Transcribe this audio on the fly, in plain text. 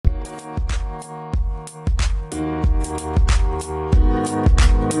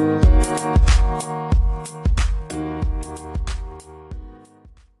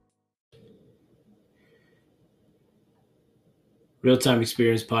Real Time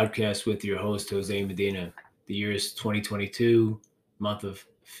Experience Podcast with your host, Jose Medina. The year is 2022, month of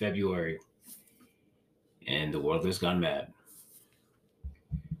February, and the world has gone mad.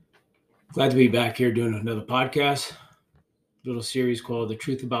 Glad to be back here doing another podcast, little series called The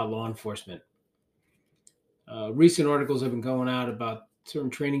Truth About Law Enforcement. Recent articles have been going out about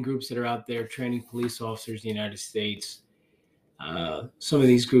certain training groups that are out there training police officers in the United States. Some of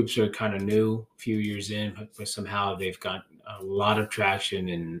these groups are kind of new, a few years in, but somehow they've got a lot of traction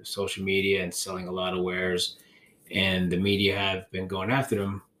in social media and selling a lot of wares. And the media have been going after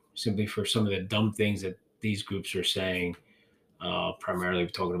them simply for some of the dumb things that these groups are saying. Primarily, we're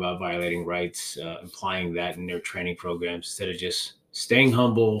talking about violating rights, implying that in their training programs instead of just staying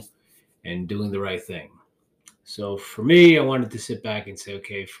humble and doing the right thing. So for me, I wanted to sit back and say,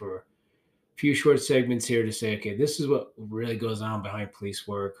 okay, for a few short segments here to say, okay, this is what really goes on behind police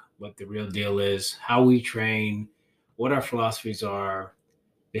work, what the real deal is, how we train, what our philosophies are,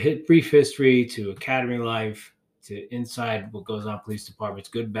 the brief history to academy life to inside what goes on police departments,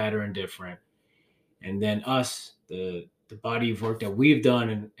 good, bad, or indifferent, and then us, the body of work that we've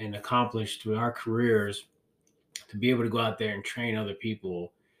done and accomplished through our careers to be able to go out there and train other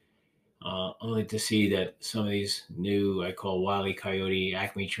people. Only to see that some of these new, I call Wile E. Coyote,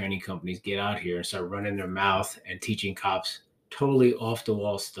 Acme training companies get out here and start running their mouth and teaching cops totally off the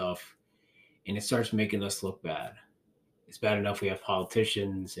wall stuff. And it starts making us look bad. It's bad enough we have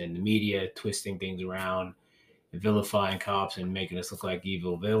politicians and the media twisting things around and vilifying cops and making us look like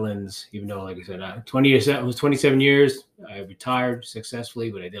evil villains. Even though, like I said, 27 years. I retired successfully,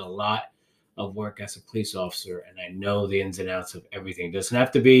 but I did a lot of work as a police officer, and I know the ins and outs of everything. It doesn't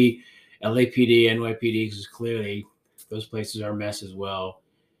have to be LAPD, NYPD, because clearly those places are a mess as well.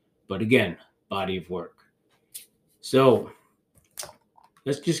 But again, body of work. So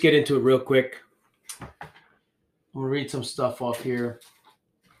let's just get into it real quick. I'm going to read some stuff off here,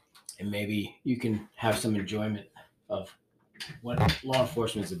 and maybe you can have some enjoyment of what law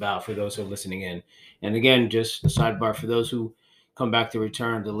enforcement is about for those who are listening in. And again, just a sidebar for those who come back to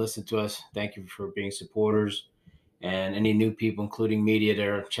return to listen to us. Thank you for being supporters, and any new people, including media, that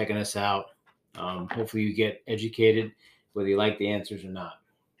are checking us out. Hopefully, you get educated, whether you like the answers or not.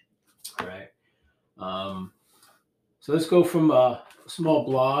 All right. So let's go from a small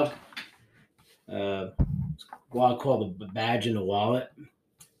blog called The Badge in the Wallet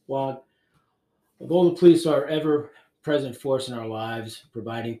blog. Although the police are ever present force in our lives,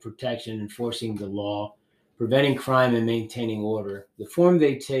 providing protection, enforcing the law, preventing crime, and maintaining order, the form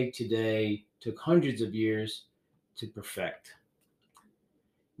they take today took hundreds of years to perfect.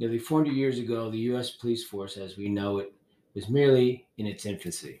 Nearly 400 years ago, the U.S. police force, as we know it, was merely in its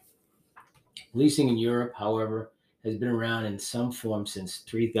infancy. Policing in Europe, however, has been around in some form since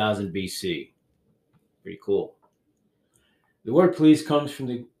 3000 BC. Pretty cool. The word police comes from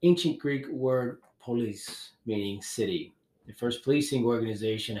the ancient Greek word polis, meaning city. The first policing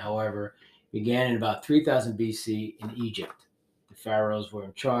organization, however, began in about 3000 BC in Egypt. The pharaohs were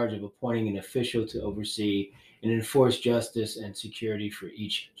in charge of appointing an official to oversee and enforce justice and security for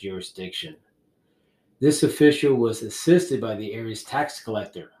each jurisdiction. This official was assisted by the area's tax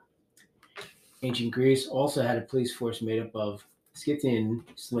collector. Ancient Greece also had a police force made up of Scythian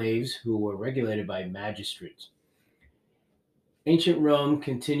slaves who were regulated by magistrates. Ancient Rome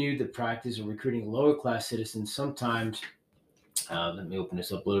continued the practice of recruiting lower class citizens, sometimes, let me open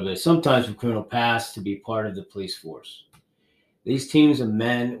this up a little bit, sometimes with criminal past, to be part of the police force. These teams of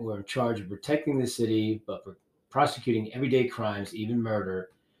men were in charge of protecting the city, but for prosecuting everyday crimes, even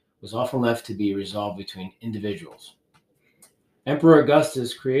murder, was often left to be resolved between individuals. Emperor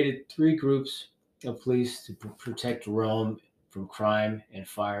Augustus created 3 groups of police to protect Rome from crime and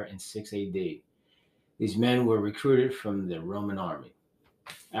fire in 6 AD. These men were recruited from the Roman army.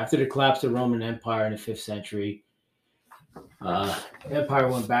 After the collapse of the Roman Empire in the 5th century, the empire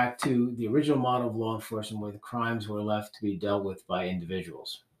went back to the original model of law enforcement where the crimes were left to be dealt with by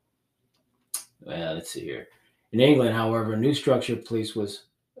individuals. Let's see here. In England, however, a new structure of police was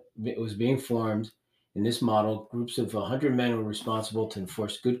being formed. In this model, groups of 100 men were responsible to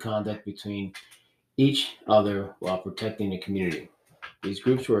enforce good conduct between each other while protecting the community. These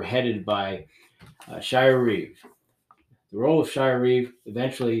groups were headed by Shire Reeve. The role of Shire Reeve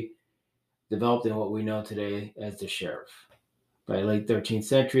eventually developed in what we know today as the sheriff. By the late 13th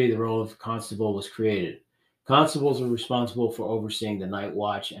century, the role of constable was created. Constables were responsible for overseeing the night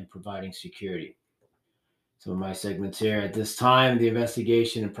watch and providing security. Some of my segments here. At this time, the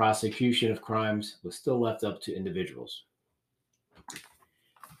investigation and prosecution of crimes was still left up to individuals.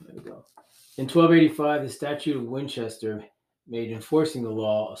 There we go. In 1285, the Statute of Winchester made enforcing the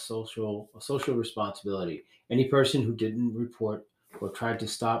law a social responsibility. Any person who didn't report or tried to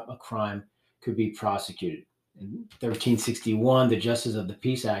stop a crime could be prosecuted. In 1361, the Justice of the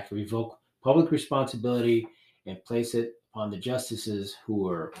Peace Act revoked public responsibility and placed it upon the justices who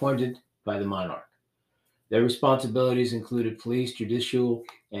were appointed by the monarch. Their responsibilities included police, judicial,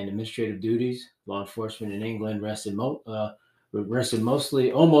 and administrative duties. Law enforcement in England rested almost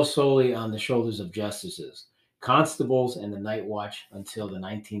solely on the shoulders of justices, constables, and the night watch until the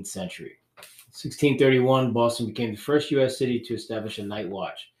 19th century. 1631, Boston became the first U.S. city to establish a night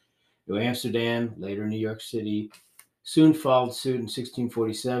watch. New Amsterdam, later New York City, soon followed suit in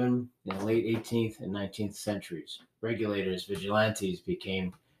 1647 in the late 18th and 19th centuries. Regulators, vigilantes,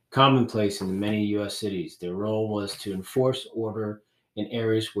 became commonplace in many U.S. cities. Their role was to enforce order in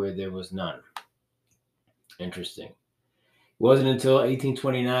areas where there was none. Interesting. It wasn't until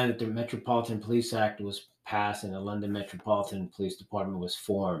 1829 that the Metropolitan Police Act was passed and the London Metropolitan Police Department was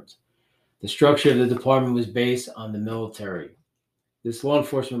formed. The structure of the department was based on the military. This law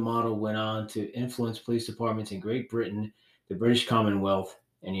enforcement model went on to influence police departments in Great Britain, the British Commonwealth,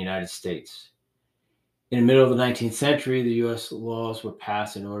 and the United States. In the middle of the 19th century, the U.S. laws were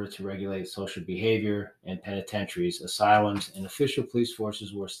passed in order to regulate social behavior, and penitentiaries, asylums, and official police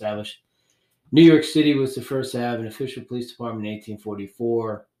forces were established. New York City was the first to have an official police department in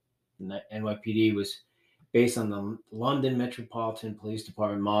 1844. The NYPD was based on the London Metropolitan Police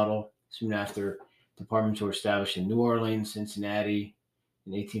Department model. Soon after, departments were established in New Orleans, Cincinnati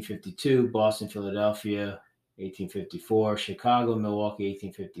in 1852, Boston, Philadelphia, 1854, Chicago, Milwaukee,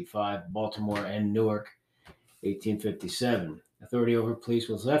 1855, Baltimore, and Newark, 1857. Authority over police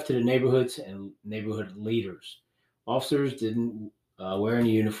was left to the neighborhoods and neighborhood leaders. Officers didn't wear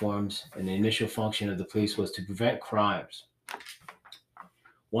any uniforms, and the initial function of the police was to prevent crimes.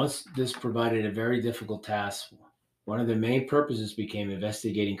 Once this provided a very difficult task, one of their main purposes became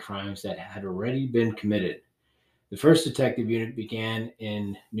investigating crimes that had already been committed. The first detective unit began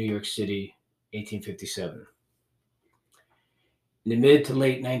in New York City, 1857. In the mid to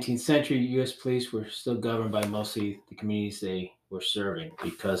late 19th century, U.S. police were still governed by mostly the communities they were serving.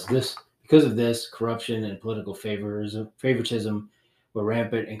 Because of this, corruption and political favoritism were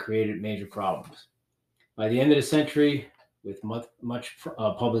rampant and created major problems. By the end of the century, with much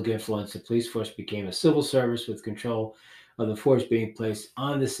public influence, the police force became a civil service with control of the force being placed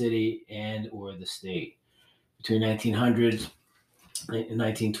on the city and or the state. Between 1900s and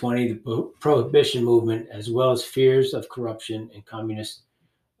 1920, the Prohibition movement, as well as fears of corruption and communist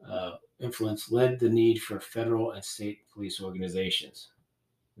influence, led the need for federal and state police organizations.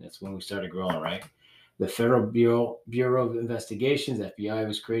 That's when we started growing, right? The Federal Bureau of Investigations, FBI,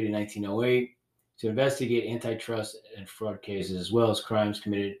 was created in 1908 to investigate antitrust and fraud cases, as well as crimes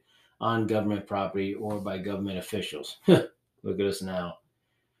committed on government property or by government officials. Look at us now.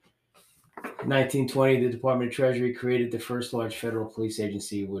 In 1920, the Department of Treasury created the first large federal police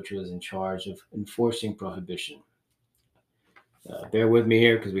agency, which was in charge of enforcing prohibition. Bear with me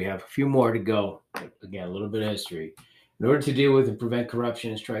here because we have a few more to go. Again, a little bit of history. In order to deal with and prevent corruption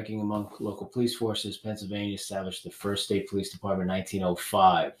and striking among local police forces, Pennsylvania established the first state police department in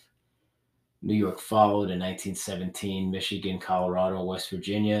 1905. New York followed in 1917, Michigan, Colorado, West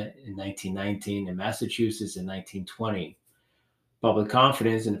Virginia in 1919, and Massachusetts in 1920. Public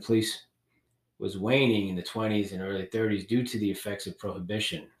confidence in the police was waning in the 20s and early 30s due to the effects of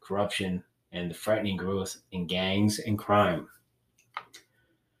prohibition, corruption, and the frightening growth in gangs and crime.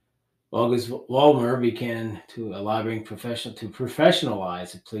 August Vollmer began to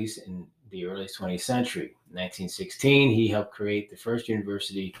professionalize the police in the early 20th century. In 1916, he helped create the first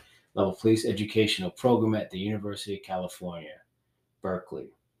university-level police educational program at the University of California, Berkeley.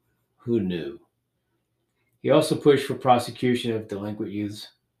 Who knew? He also pushed for prosecution of delinquent youths,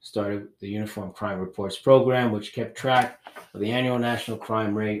 started the Uniform Crime Reports program, which kept track of the annual national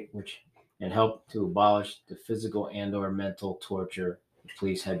crime rate, and helped to abolish the physical and or mental torture the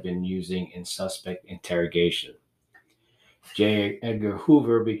police had been using in suspect interrogation. J. Edgar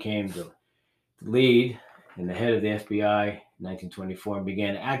Hoover became the lead and the head of the FBI in 1924 and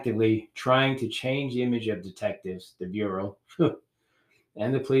began actively trying to change the image of detectives, the Bureau,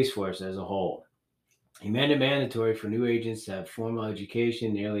 and the police force as a whole. He made it mandatory for new agents to have formal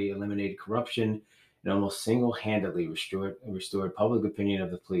education, nearly eliminated corruption, and almost single-handedly restored public opinion of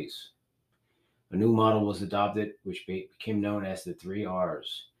the police. A new model was adopted, which became known as the 3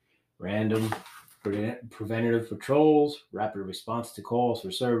 R's: random preventative patrols, rapid response to calls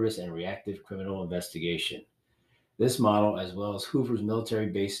for service, and reactive criminal investigation. This model, as well as Hoover's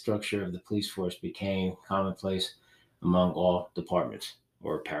military-based structure of the police force, became commonplace among all departments,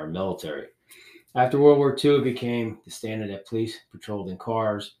 or paramilitary. After World War II, it became the standard that police patrolled in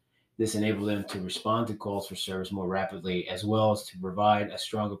cars. This enabled them to respond to calls for service more rapidly, as well as to provide a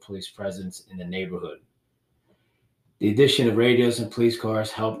stronger police presence in the neighborhood. The addition of radios and police cars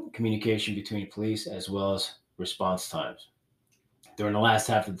helped communication between police as well as response times. During the last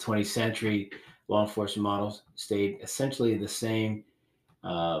half of the 20th century, law enforcement models stayed essentially the same,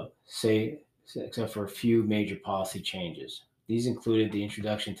 except for a few major policy changes. These included the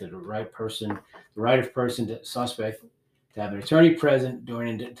introduction to the right of person to suspect to have an attorney present during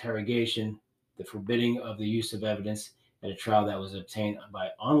an interrogation, the forbidding of the use of evidence at a trial that was obtained by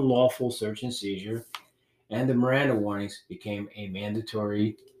unlawful search and seizure, and the Miranda warnings became a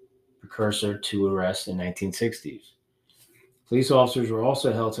mandatory precursor to arrest in the 1960s. Police officers were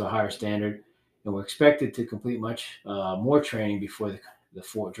also held to a higher standard and were expected to complete much more training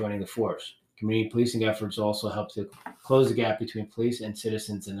before joining the force. Community policing efforts also helped to close the gap between police and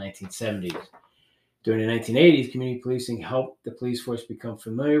citizens in the 1970s. During the 1980s, community policing helped the police force become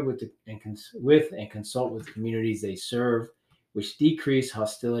familiar with and consult with the communities they serve, which decreased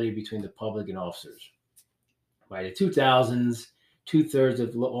hostility between the public and officers. By the 2000s, 2/3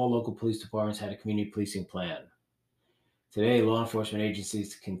 of all local police departments had a community policing plan. Today, law enforcement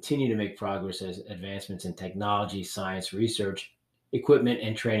agencies continue to make progress as advancements in technology, science, research, equipment,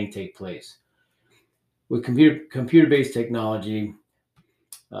 and training take place. With computer-based technology,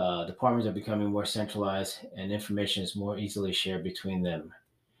 departments are becoming more centralized and information is more easily shared between them.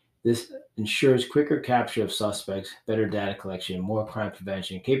 This ensures quicker capture of suspects, better data collection, more crime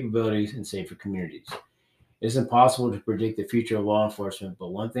prevention capabilities, and safer communities. It is impossible to predict the future of law enforcement, but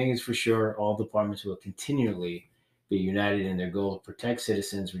one thing is for sure, all departments will continually be united in their goal to protect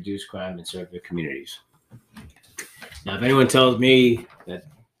citizens, reduce crime, and serve their communities. Now, if anyone tells me that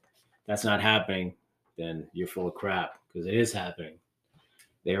that's not happening, then you're full of crap, because it is happening.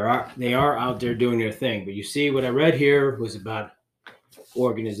 They are out there doing their thing. But you see, what I read here was about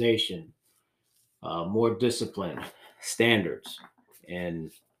organization, more discipline, standards.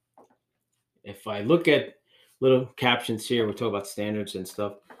 And if I look at little captions here, we talk about standards and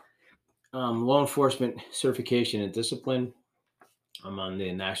stuff. Law enforcement certification and discipline. I'm on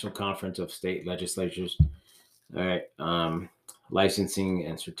the National Conference of State Legislatures. All right. Licensing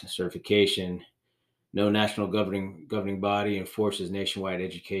and certification. No national governing body enforces nationwide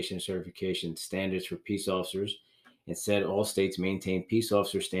education and certification standards for peace officers. Instead, all states maintain peace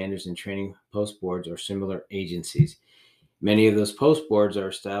officer standards and training post boards or similar agencies. Many of those post boards are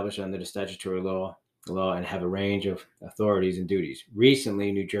established under the statutory law and have a range of authorities and duties.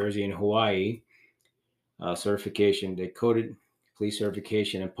 Recently, New Jersey and Hawaii certification, they coded police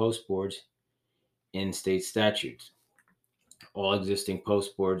certification and post boards in state statutes. All existing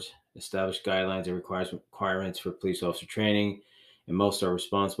post boards establish guidelines and requirements for police officer training, and most are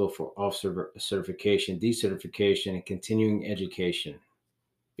responsible for officer certification, decertification, and continuing education.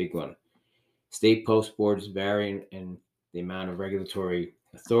 Big one. State post boards vary in the amount of regulatory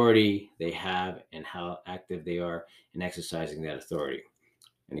authority they have and how active they are in exercising that authority.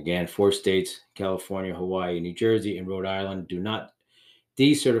 And again, 4 states, California, Hawaii, New Jersey, and Rhode Island, do not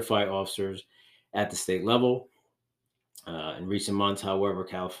decertify officers at the state level. In recent months, however,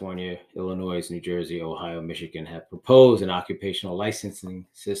 California, Illinois, New Jersey, Ohio, Michigan have proposed an occupational licensing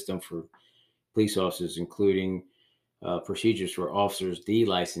system for police officers, including procedures for officers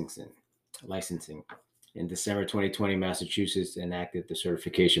delicensing. In December 2020, Massachusetts enacted the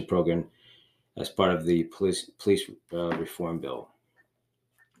certification program as part of the police reform bill.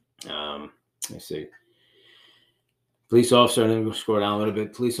 Let's see. Police officer, and then we'll scroll down a little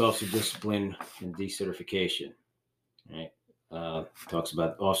bit. Police officer discipline and decertification. Right. Talks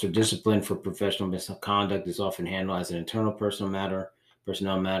about officer discipline for professional misconduct is often handled as an internal personnel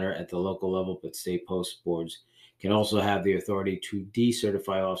matter at the local level, but state post boards can also have the authority to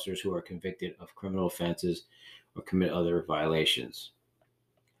decertify officers who are convicted of criminal offenses or commit other violations.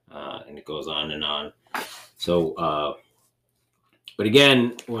 And it goes on and on. So, but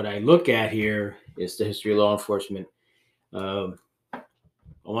again, what I look at here is the history of law enforcement. I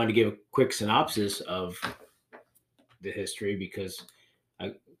wanted to give a quick synopsis of the history because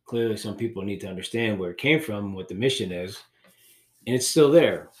clearly some people need to understand where it came from, what the mission is, and it's still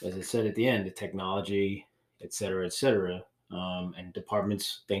there. As I said at the end, the technology, et cetera, and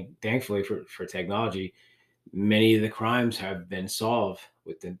departments, thankfully for technology, many of the crimes have been solved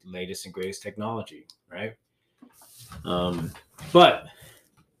with the latest and greatest technology, right? But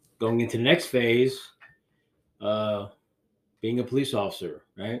going into the next phase, being a police officer,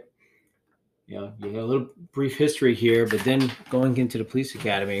 right? You got a little brief history here, but then going into the police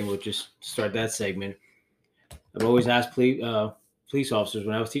academy, we'll just start that segment. I've always asked police officers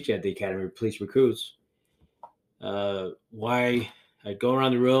when I was teaching at the academy, police recruits, why I'd go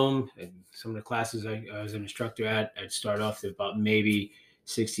around the room, and some of the classes I was an instructor at, I'd start off with about maybe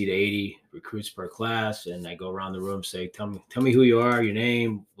 60 to 80 recruits per class, and I go around the room, say, tell me who you are, your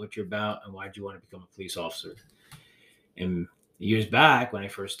name, what you're about, and why do you want to become a police officer. And years back, when I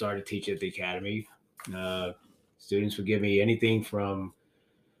first started teaching at the academy, students would give me anything from,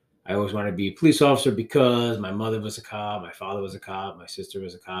 I always wanted to be a police officer because my mother was a cop, my father was a cop, my sister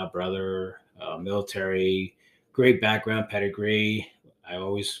was a cop, brother, military, great background, pedigree. I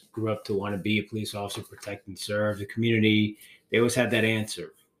always grew up to want to be a police officer, protect and serve the community. They always had that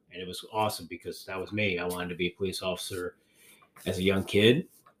answer. And it was awesome because that was me. I wanted to be a police officer as a young kid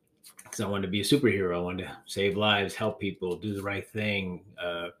because I wanted to be a superhero. I wanted to save lives, help people, do the right thing,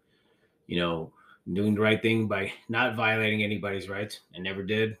 you know, doing the right thing by not violating anybody's rights. I never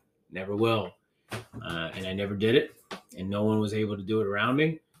did, never will. And I never did it. And no one was able to do it around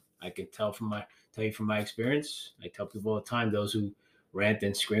me. I can tell you from my experience. I tell people all the time, those who rant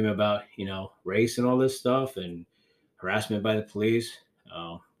and scream about, race and all this stuff and harassment by the police.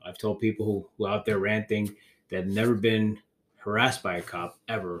 I've told people who out there ranting that have never been harassed by a cop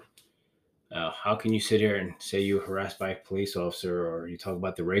ever. How can you sit here and say you were harassed by a police officer, or you talk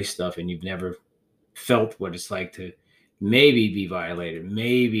about the race stuff and you've never felt what it's like to maybe be violated,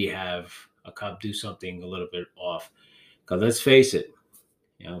 maybe have a cop do something a little bit off? Because let's face it,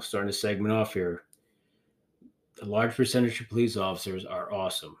 starting to segment off here, a large percentage of police officers are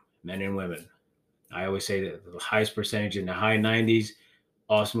awesome, men and women. I always say that the highest percentage in the high 90s,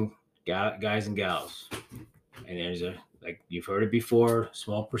 awesome guys and gals. And there's like you've heard it before,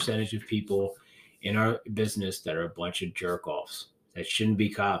 small percentage of people in our business that are a bunch of jerk offs that shouldn't be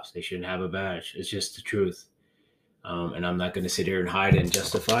cops. They shouldn't have a badge. It's just the truth. And I'm not going to sit here and hide and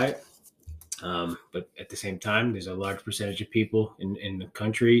justify it. But at the same time, there's a large percentage of people in the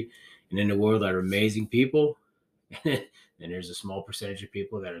country and in the world that are amazing people. And there's a small percentage of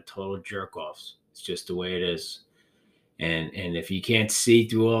people that are total jerk offs. It's just the way it is. And if you can't see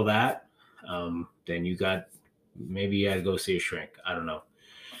through all that, then maybe you got to go see a shrink. I don't know.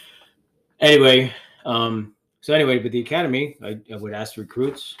 Anyway, but the academy, I would ask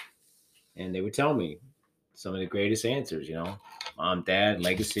recruits, and they would tell me some of the greatest answers. Mom, dad,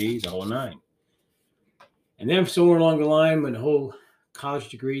 legacy, the whole nine. And then somewhere along the line, when the whole college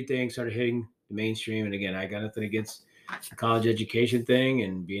degree thing started hitting the mainstream, and again, I got nothing against the college education thing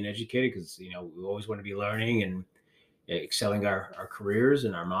and being educated because we always want to be learning and excelling our careers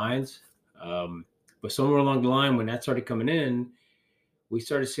and our minds. But somewhere along the line, when that started coming in, we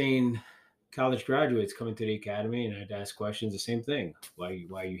started seeing college graduates coming to the academy, and I'd ask questions, the same thing. Why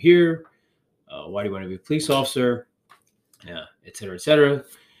are you here? Why do you want to be a police officer? Yeah, et cetera, et cetera.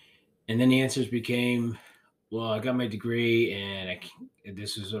 And then the answers became, well, I got my degree, and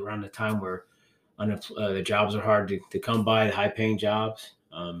this was around the time where the jobs are hard to come by, the high-paying jobs,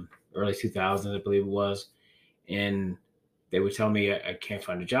 early 2000s, I believe it was. And they would tell me I can't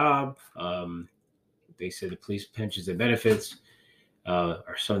find a job. They said the police pensions and benefits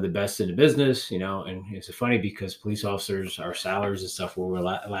are some of the best in the business, and it's funny because police officers, our salaries and stuff were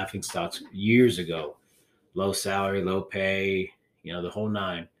laughing stocks years ago. Low salary, low pay, the whole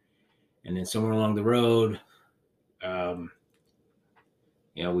nine. And then somewhere along the road,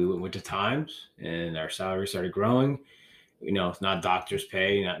 we went to times and our salary started growing. It's not doctors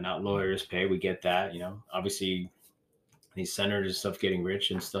pay, not lawyers pay. We get that, obviously these senators and stuff getting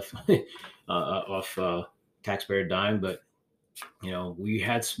rich and stuff off taxpayer dime. But, we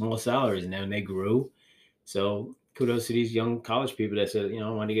had small salaries and then they grew. So kudos to these young college people that said, I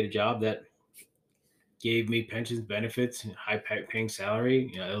want to get a job that gave me pensions, benefits, and high paying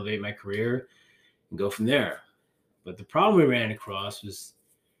salary, elevate my career and go from there. But the problem we ran across was,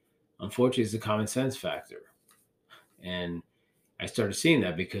 unfortunately, is the common sense factor. And I started seeing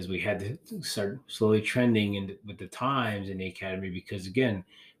that because we had to start slowly trending with the times in the academy because, again,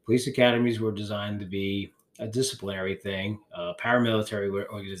 police academies were designed to be a disciplinary thing, a paramilitary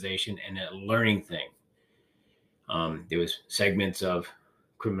organization, and a learning thing. There was segments of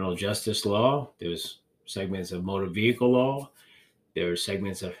criminal justice law. There was segments of motor vehicle law. There were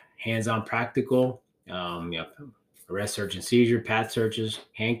segments of hands-on practical, arrest, search, and seizure, pat searches,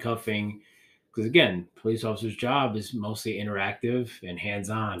 handcuffing. Because again, police officer's job is mostly interactive and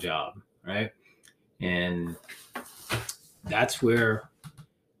hands-on job, right? And that's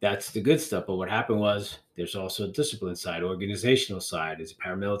the good stuff. But what happened was there's also a discipline side, organizational side, there's a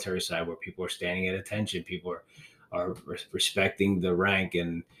paramilitary side where people are standing at attention. People are respecting the rank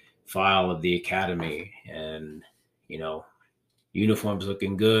and file of the academy, and uniforms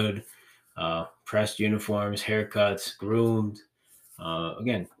looking good, pressed uniforms, haircuts, groomed.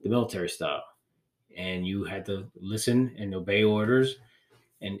 Again, the military style. and you had to listen and obey orders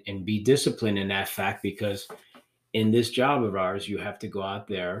and be disciplined in that fact, because in this job of ours, you have to go out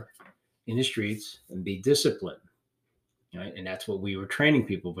there in the streets and be disciplined. Right? And that's what we were training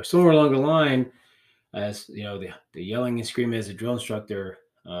people. But somewhere along the line, as you know, the yelling and screaming as a drill instructor,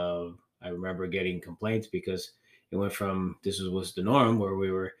 I remember getting complaints because it went from was the norm, where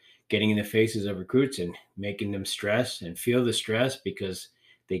we were getting in the faces of recruits and making them stress and feel the stress, because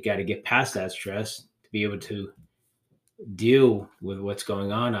they got to get past that stress to be able to deal with what's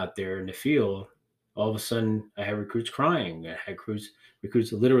going on out there in the field. All of a sudden, I had recruits crying. I had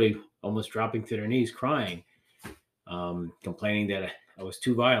recruits literally almost dropping to their knees, crying, complaining that I was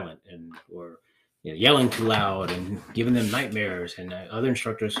too violent, and or yelling too loud and giving them nightmares. And other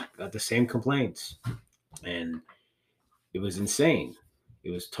instructors got the same complaints, and it was insane.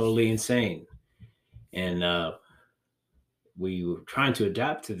 It was totally insane. And we were trying to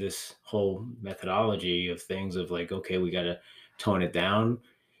adapt to this whole methodology of things of like, okay, we got to tone it down.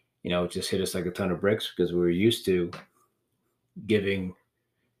 It just hit us like a ton of bricks, because we were used to giving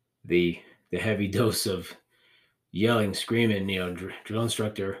the heavy dose of yelling, screaming, drill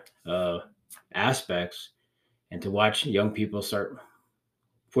instructor aspects, and to watch young people start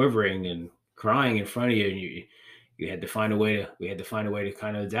quivering and crying in front of you, and we had to find a way to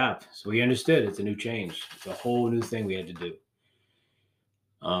kind of adapt. So we understood it's a new change. It's a whole new thing we had to do.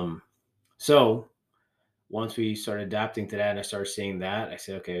 So once we started adapting to that, and I started seeing that, I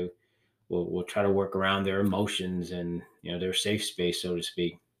said, okay, we'll try to work around their emotions and their safe space, so to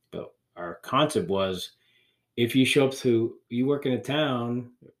speak. But our concept was, if you show up you work in a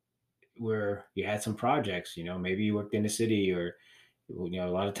town where you had some projects, maybe you worked in the city, or a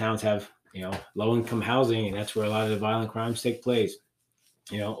lot of towns have low income housing, and that's where a lot of the violent crimes take place.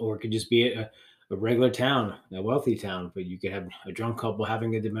 Or it could just be a regular town, a wealthy town, but you could have a drunk couple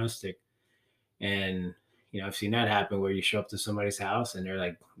having a domestic. And I've seen that happen, where you show up to somebody's house and they're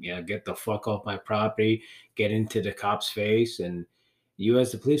like, get the fuck off my property, get into the cop's face. And you,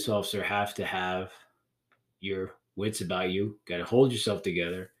 as the police officer, have to have your wits about you, got to hold yourself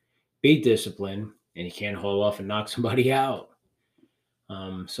together, be disciplined, and you can't haul off and knock somebody out.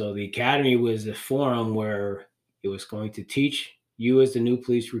 So the academy was a forum where it was going to teach you, as the new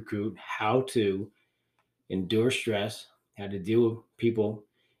police recruit, how to endure stress, how to deal with people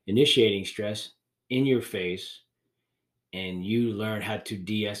initiating stress in your face, and you learn how to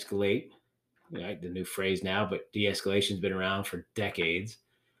de-escalate. Right? The new phrase now, but de-escalation's been around for decades.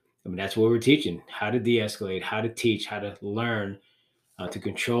 I mean, that's what we're teaching: how to de-escalate, how to teach, how to learn to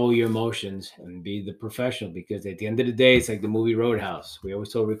control your emotions and be the professional. Because at the end of the day, it's like the movie Roadhouse. We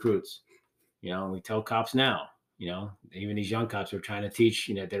always tell recruits, and we tell cops now, even these young cops are trying to teach,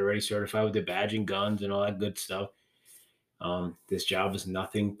 they're already certified with the badge and guns and all that good stuff. This job is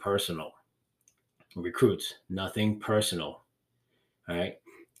nothing personal. Recruits, nothing personal. All right.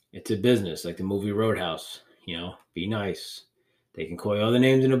 It's a business, like the movie Roadhouse. Be nice. They can call you all the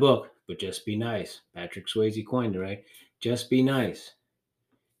names in the book, but just be nice. Patrick Swayze coined it, right? Just be nice.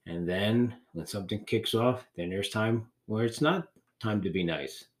 And then when something kicks off, then there's time where it's not time to be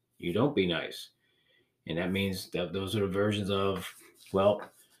nice. You don't be nice. And that means that those are the versions of, well,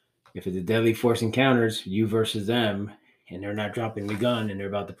 if it's a deadly force encounters, you versus them, and they're not dropping the gun and they're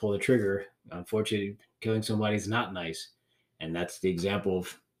about to pull the trigger, unfortunately, killing somebody is not nice. And that's the example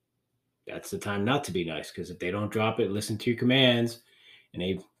of, that's the time not to be nice. Because if they don't drop it, listen to your commands, and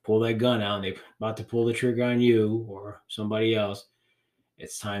they pull that gun out and they're about to pull the trigger on you or somebody else,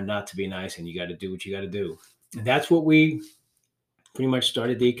 it's time not to be nice, and you got to do what you got to do. And that's what we pretty much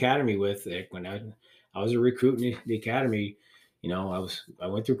started the academy with. When I was a recruit in the academy, I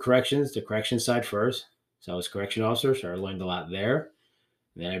went through the corrections side first. So I was a correction officer, so I learned a lot there.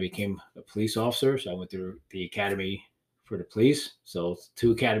 And then I became a police officer, so I went through the academy for the police. So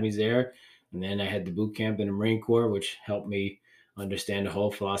 2 academies there. And then I had the boot camp in the Marine Corps, which helped me understand the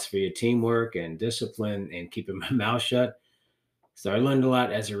whole philosophy of teamwork and discipline and keeping my mouth shut. So I learned a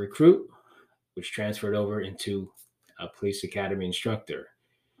lot as a recruit, which transferred over into a police academy instructor.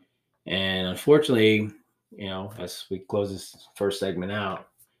 And unfortunately, as we close this first segment out,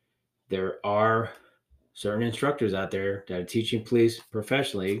 there are certain instructors out there that are teaching police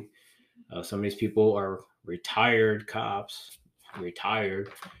professionally. Some of these people are retired cops,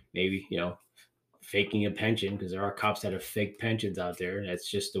 maybe, faking a pension, because there are cops that have fake pensions out there. That's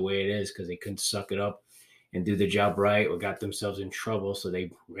just the way it is, because they couldn't suck it up and do the job right, or got themselves in trouble, so they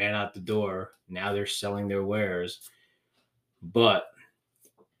ran out the door. Now they're selling their wares. But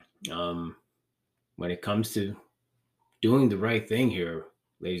when it comes to doing the right thing here,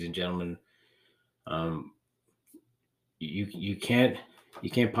 ladies and gentlemen, you can't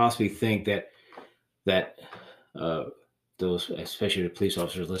possibly think that that those, especially the police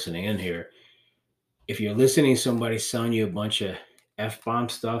officers listening in here, if you're listening to somebody selling you a bunch of F-bomb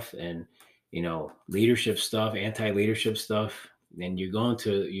stuff and, leadership stuff, anti-leadership stuff, then you're going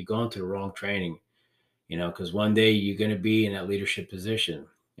to the wrong training, because one day you're going to be in that leadership position.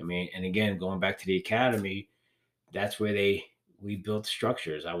 I mean, and again, going back to the academy, that's where we built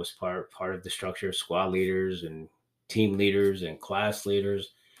structures. I was part of the structure of squad leaders and team leaders and class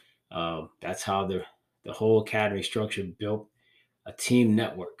leaders. That's how the whole academy structure built a team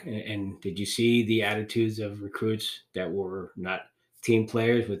network. And did you see the attitudes of recruits that were not team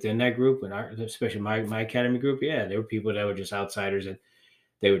players within that group, and especially my academy group? Yeah, there were people that were just outsiders, and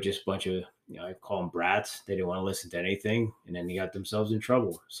they were just a bunch of, I call them brats. They didn't want to listen to anything, and then they got themselves in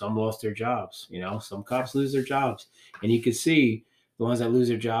trouble. Some lost their jobs. Some cops lose their jobs, and you can see the ones that lose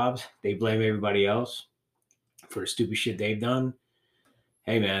their jobs, they blame everybody else for the stupid shit they've done.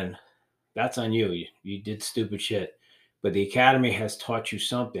 Hey, man, that's on you. You did stupid shit. But the academy has taught you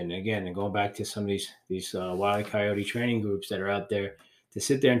something. Again, and going back to some of these Wile E. Coyote training groups that are out there, to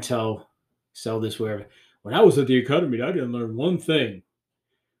sit there and sell this wherever. When I was at the academy, I didn't learn one thing.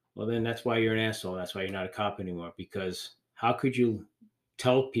 Well, then that's why you're an asshole. That's why you're not a cop anymore. Because how could you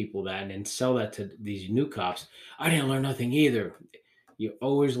tell people that and then sell that to these new cops? I didn't learn nothing either. You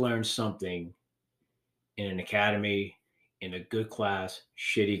always learn something in an academy, in a good class,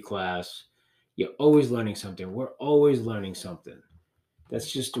 shitty class. You're always learning something. We're always learning something.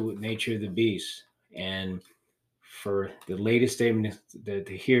 That's just the nature of the beast. And for the latest statement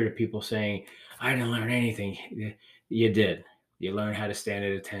to hear the people saying, I didn't learn anything, you did. You learn how to stand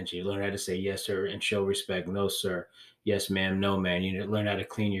at attention. You learn how to say yes, sir, and show respect. No, sir. Yes, ma'am. No, man. You learn how to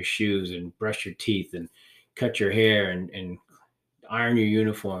clean your shoes and brush your teeth and cut your hair and iron your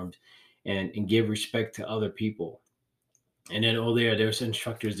uniforms and give respect to other people. And then, there's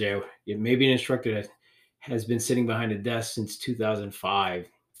instructors there. It may be an instructor that has been sitting behind a desk since 2005.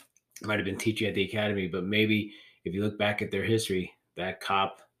 Might have been teaching at the academy, but maybe if you look back at their history, that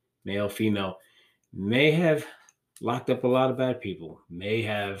cop, male, female, may have locked up a lot of bad people, may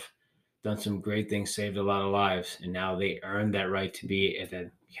have done some great things, saved a lot of lives, and now they earned that right to be at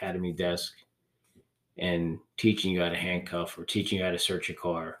that academy desk and teaching you how to handcuff or teaching you how to search a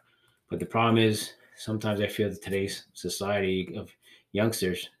car. But the problem is, sometimes I feel that today's society of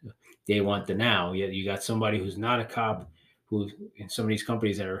youngsters, they want the now. Yet you got somebody who's not a cop, who in some of these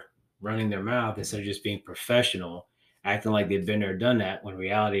companies that are running their mouth instead of just being professional, acting like they've been there, done that. When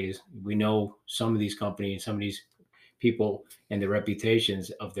reality is, we know some of these companies, some of these people, and the reputations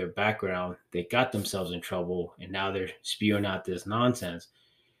of their background, they got themselves in trouble, and now they're spewing out this nonsense.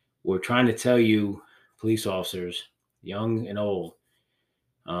 We're trying to tell you, police officers, young and old,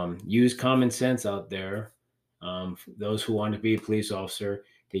 use common sense out there. Those who want to be a police officer,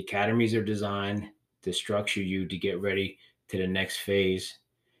 the academies are designed to structure you to get ready to the next phase.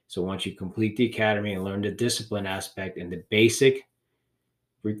 So once you complete the academy and learn the discipline aspect and the basic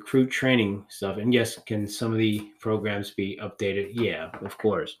recruit training stuff, and yes, can some of the programs be updated? Yeah, of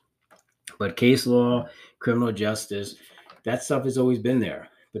course. But case law, criminal justice, that stuff has always been there.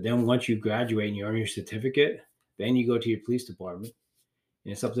 But then once you graduate and you earn your certificate, then you go to your police department,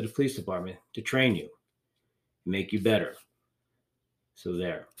 and it's up to the police department to train you, make you better. So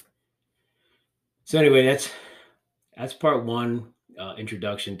there. So anyway, that's part one,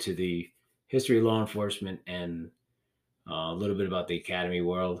 introduction to the history of law enforcement and a little bit about the academy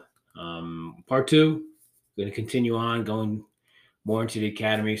world. Part two, going to continue on, going more into the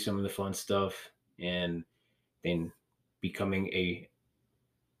academy, some of the fun stuff, and then becoming a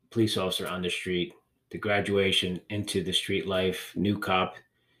police officer on the street, the graduation into the street life, new cop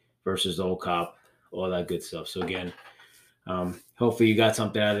versus old cop, all that good stuff. So again, hopefully you got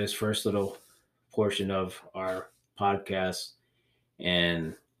something out of this first little portion of our podcast,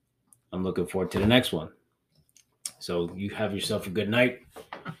 and I'm looking forward to the next one. So you have yourself a good night,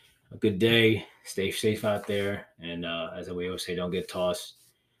 a good day, stay safe out there, and as we always say, don't get tossed,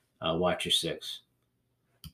 watch your six.